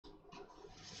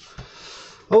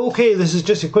Okay, this is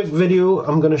just a quick video.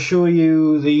 I'm going to show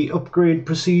you the upgrade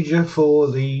procedure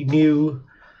for the new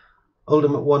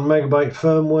Ultimate 1MB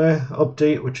firmware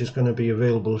update, which is going to be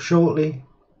available shortly.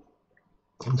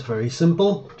 It's very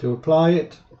simple to apply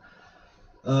it,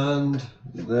 and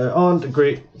there aren't a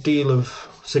great deal of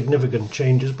significant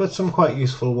changes, but some quite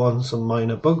useful ones, some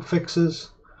minor bug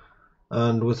fixes,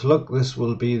 and with luck this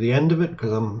will be the end of it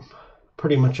because I'm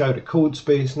pretty much out of code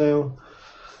space now.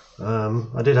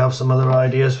 I did have some other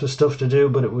ideas for stuff to do,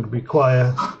 but it would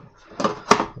require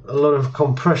a lot of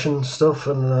compression stuff,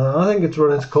 and I think it's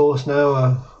run its course now.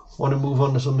 I want to move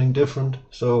on to something different,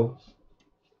 so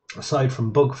aside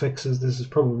from bug fixes, this is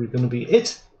probably going to be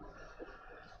it.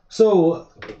 So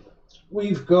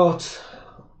we've got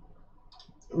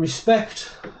Respect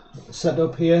set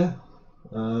up here.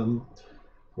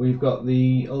 We've got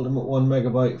the Ultimate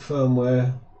 1MB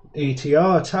firmware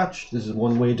ATR attached. This is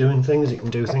one way of doing things. You can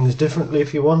do things differently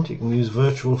if you want. You can use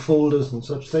virtual folders and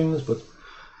such things, but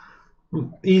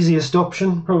easiest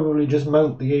option, probably just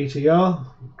mount the ATR,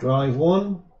 drive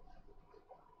 1,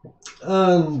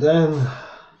 and then,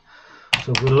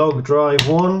 so if we log drive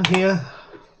 1 here,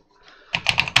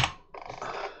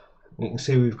 you can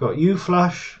see we've got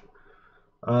UFlash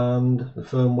and the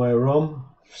firmware ROM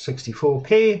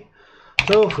 64K.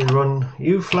 So if we run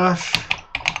UFlash,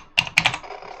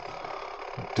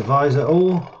 divisor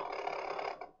O,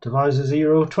 divisor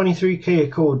 0, 23K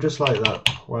code, just like that.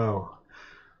 Wow.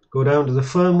 Go down to the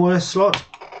firmware slot,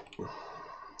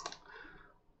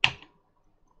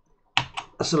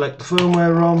 select the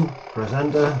firmware ROM, press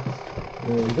enter.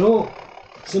 There we go.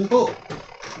 Simple.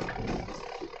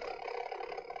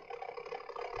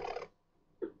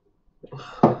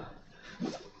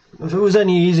 If it was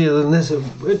any easier than this,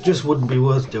 it just wouldn't be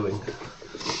worth doing.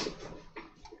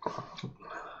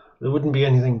 There wouldn't be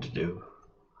anything to do.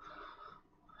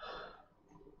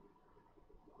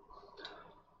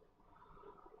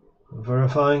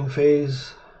 Verifying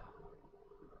phase.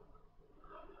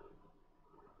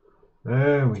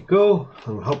 There we go.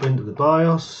 I'll hop into the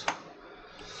BIOS.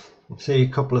 You see a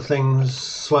couple of things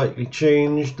slightly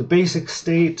changed. The basic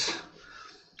state,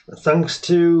 thanks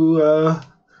to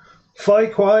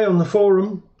FiQi on the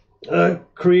forum,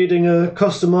 creating a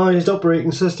customized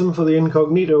operating system for the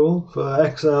Incognito for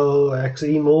XL,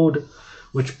 XE mode,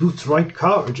 which boots right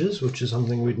cartridges, which is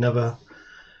something we'd never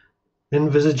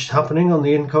envisaged happening on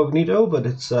the Incognito, but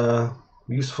it's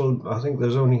useful. I think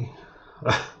there's only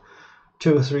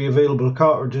 2 or 3 available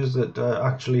cartridges that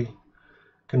actually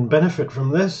can benefit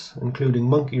from this, including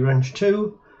Monkey Wrench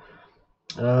 2,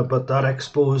 but that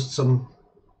exposed some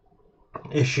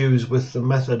issues with the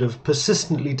method of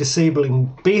persistently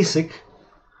disabling BASIC,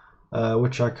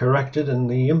 which I corrected, and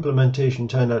the implementation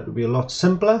turned out to be a lot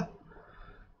simpler.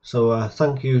 So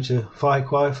thank you to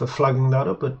FiQi for flagging that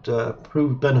up. It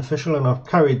proved beneficial, and I've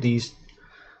carried these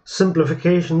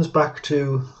simplifications back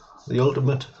to the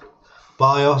Ultimate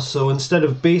BIOS. So instead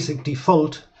of BASIC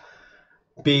default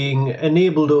being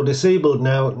enabled or disabled,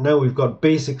 now we've got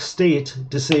basic state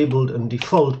disabled and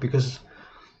default, because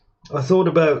I thought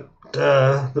about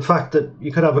the fact that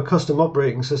you could have a custom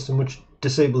operating system which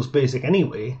disables BASIC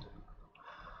anyway.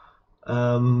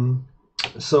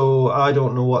 So I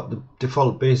don't know what the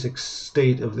default basic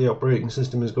state of the operating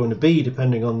system is going to be,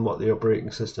 depending on what the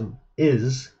operating system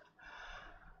is.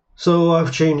 So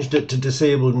I've changed it to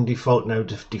disabled and default. Now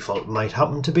default might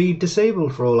happen to be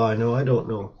disabled for all I know, I don't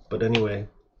know. But anyway,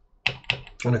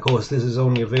 and of course this is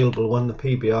only available when the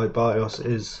PBI BIOS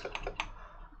is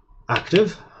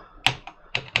active.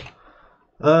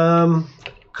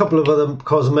 Couple of other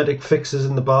cosmetic fixes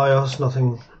in the BIOS,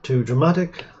 nothing too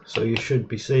dramatic. So you should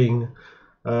be seeing,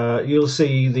 you'll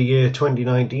see the year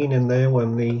 2019 in there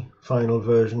when the final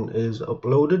version is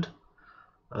uploaded.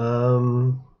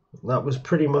 That was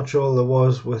pretty much all there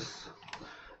was with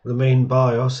the main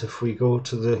BIOS. If we go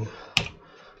to the,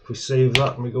 if we save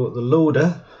that and we go to the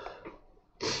loader,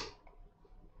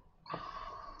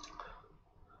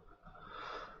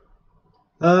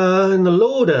 in the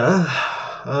loader,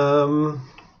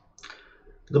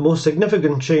 the most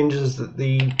significant change is that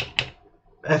the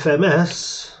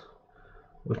FMS,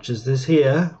 which is this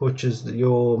here, which is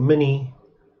your mini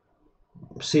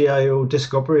CIO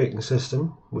disk operating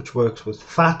system, which works with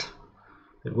FAT.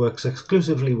 It works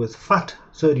exclusively with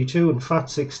FAT32 and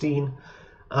FAT16,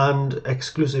 and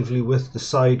exclusively with the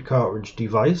side cartridge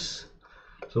device.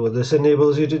 So what this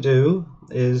enables you to do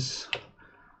is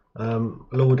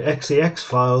load XAX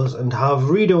files and have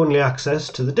read-only access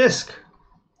to the disk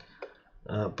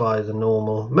by the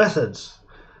normal methods.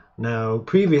 Now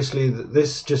previously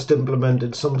this just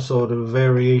implemented some sort of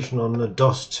variation on the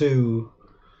DOS2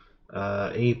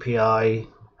 API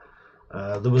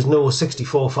There was no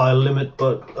 64 file limit,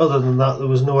 but other than that there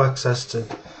was no access to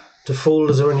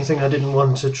folders or anything. I didn't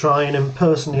want to try and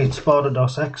impersonate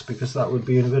Sparta-DOS X because that would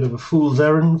be a bit of a fool's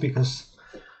errand, because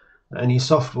any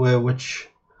software which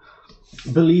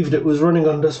believed it was running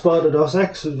under Sparta-DOS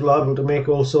X was liable to make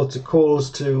all sorts of calls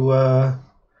to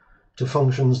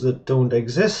functions that don't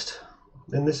exist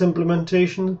in this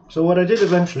implementation. So what I did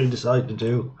eventually decide to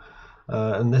do,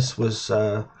 and this was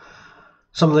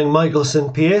something Michael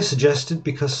St. Pierre suggested,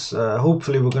 because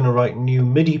hopefully we're going to write a new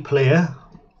MIDI player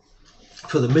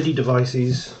for the MIDI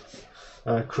devices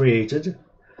created,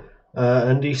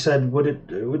 and he said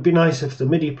it would be nice if the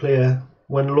MIDI player,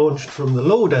 when launched from the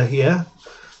loader here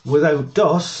without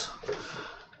DOS,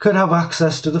 could have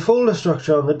access to the folder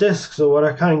structure on the disk. So what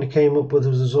I kind of came up with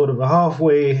was a sort of a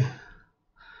halfway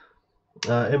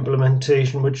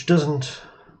implementation which doesn't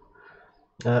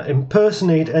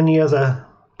impersonate any other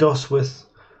DOS with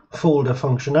folder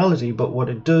functionality, but what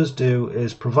it does do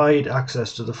is provide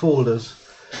access to the folders,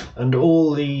 and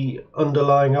all the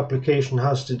underlying application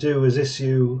has to do is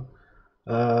issue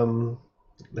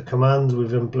the commands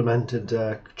we've implemented: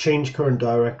 change current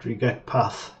directory, get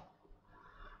path,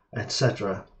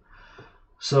 etc.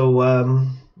 So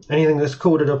anything that's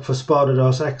coded up for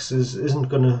Sparta-DOS X isn't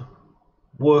going to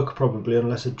work probably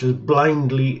unless it just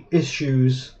blindly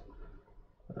issues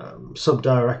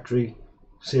subdirectory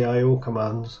CIO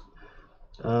commands.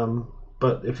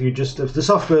 But if the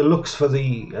software looks for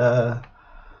the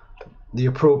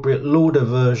appropriate loader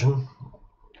version,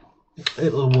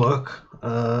 it'll work.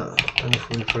 And if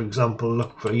we, for example,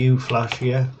 look for UFlash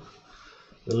here,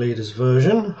 the latest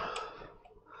version.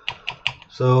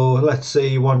 So let's say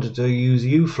you wanted to use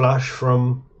UFlash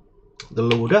from the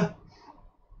loader,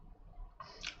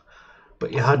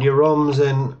 but you had your ROMs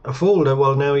in a folder.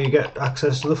 Well, now you get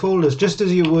access to the folders just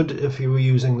as you would if you were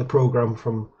using the program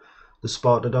from the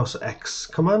Sparta-DOS X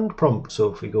command prompt.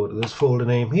 So if we go to this folder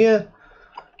name here,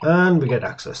 and we get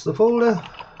access to the folder,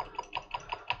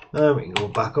 and we can go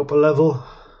back up a level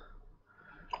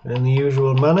in the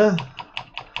usual manner,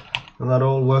 and that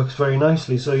all works very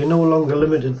nicely. So you're no longer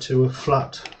limited to a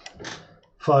flat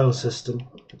file system.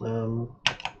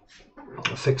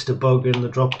 I fixed a bug in the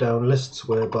drop-down lists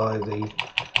whereby the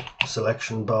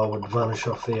selection bar would vanish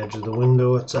off the edge of the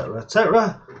window, etc.,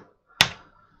 etc.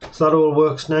 So that all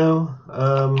works now.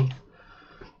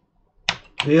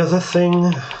 The other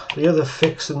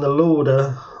fix in the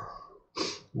loader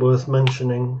worth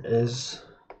mentioning is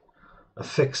a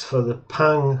fix for the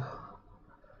Pang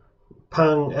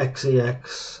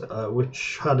XEX,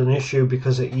 which had an issue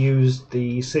because it used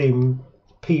the same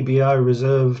PBI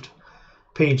reserved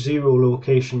page 0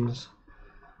 locations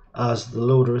as the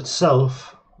loader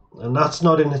itself, and that's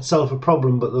not in itself a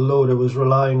problem, but the loader was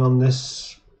relying on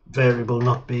this variable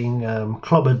not being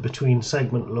clobbered between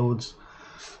segment loads.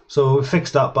 So we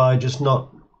fixed that by just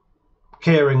not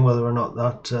caring whether or not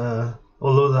that,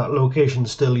 although that location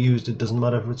is still used, it doesn't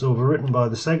matter if it's overwritten by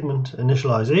the segment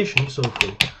initialization. So if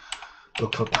we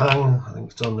look for Pang, I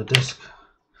think it's on the disk,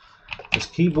 this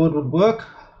keyboard would work.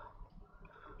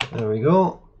 There we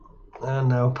go. And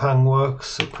now Pang works,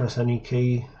 so press any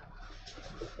key.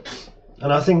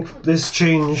 And I think this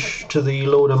change to the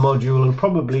loader module will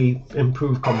probably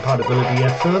improve compatibility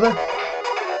yet further.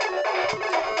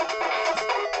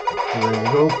 There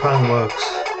we go, Pang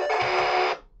works.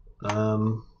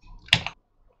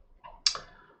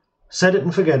 Set it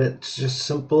and forget it. It's just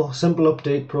simple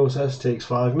update process, takes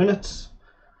 5 minutes,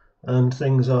 and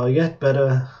things are yet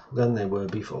better than they were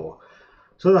before.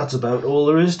 So that's about all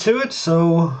there is to it.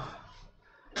 So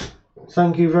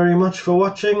thank you very much for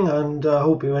watching, and I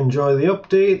hope you enjoy the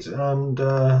update. And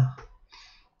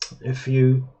if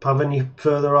you have any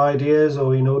further ideas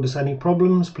or you notice any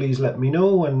problems, please let me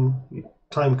know when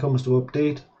time comes to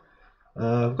update.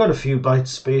 I've got a few bytes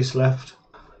space left.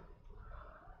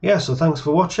 Yeah, so thanks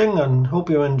for watching and hope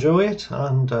you enjoy it,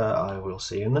 and I will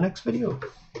see you in the next video.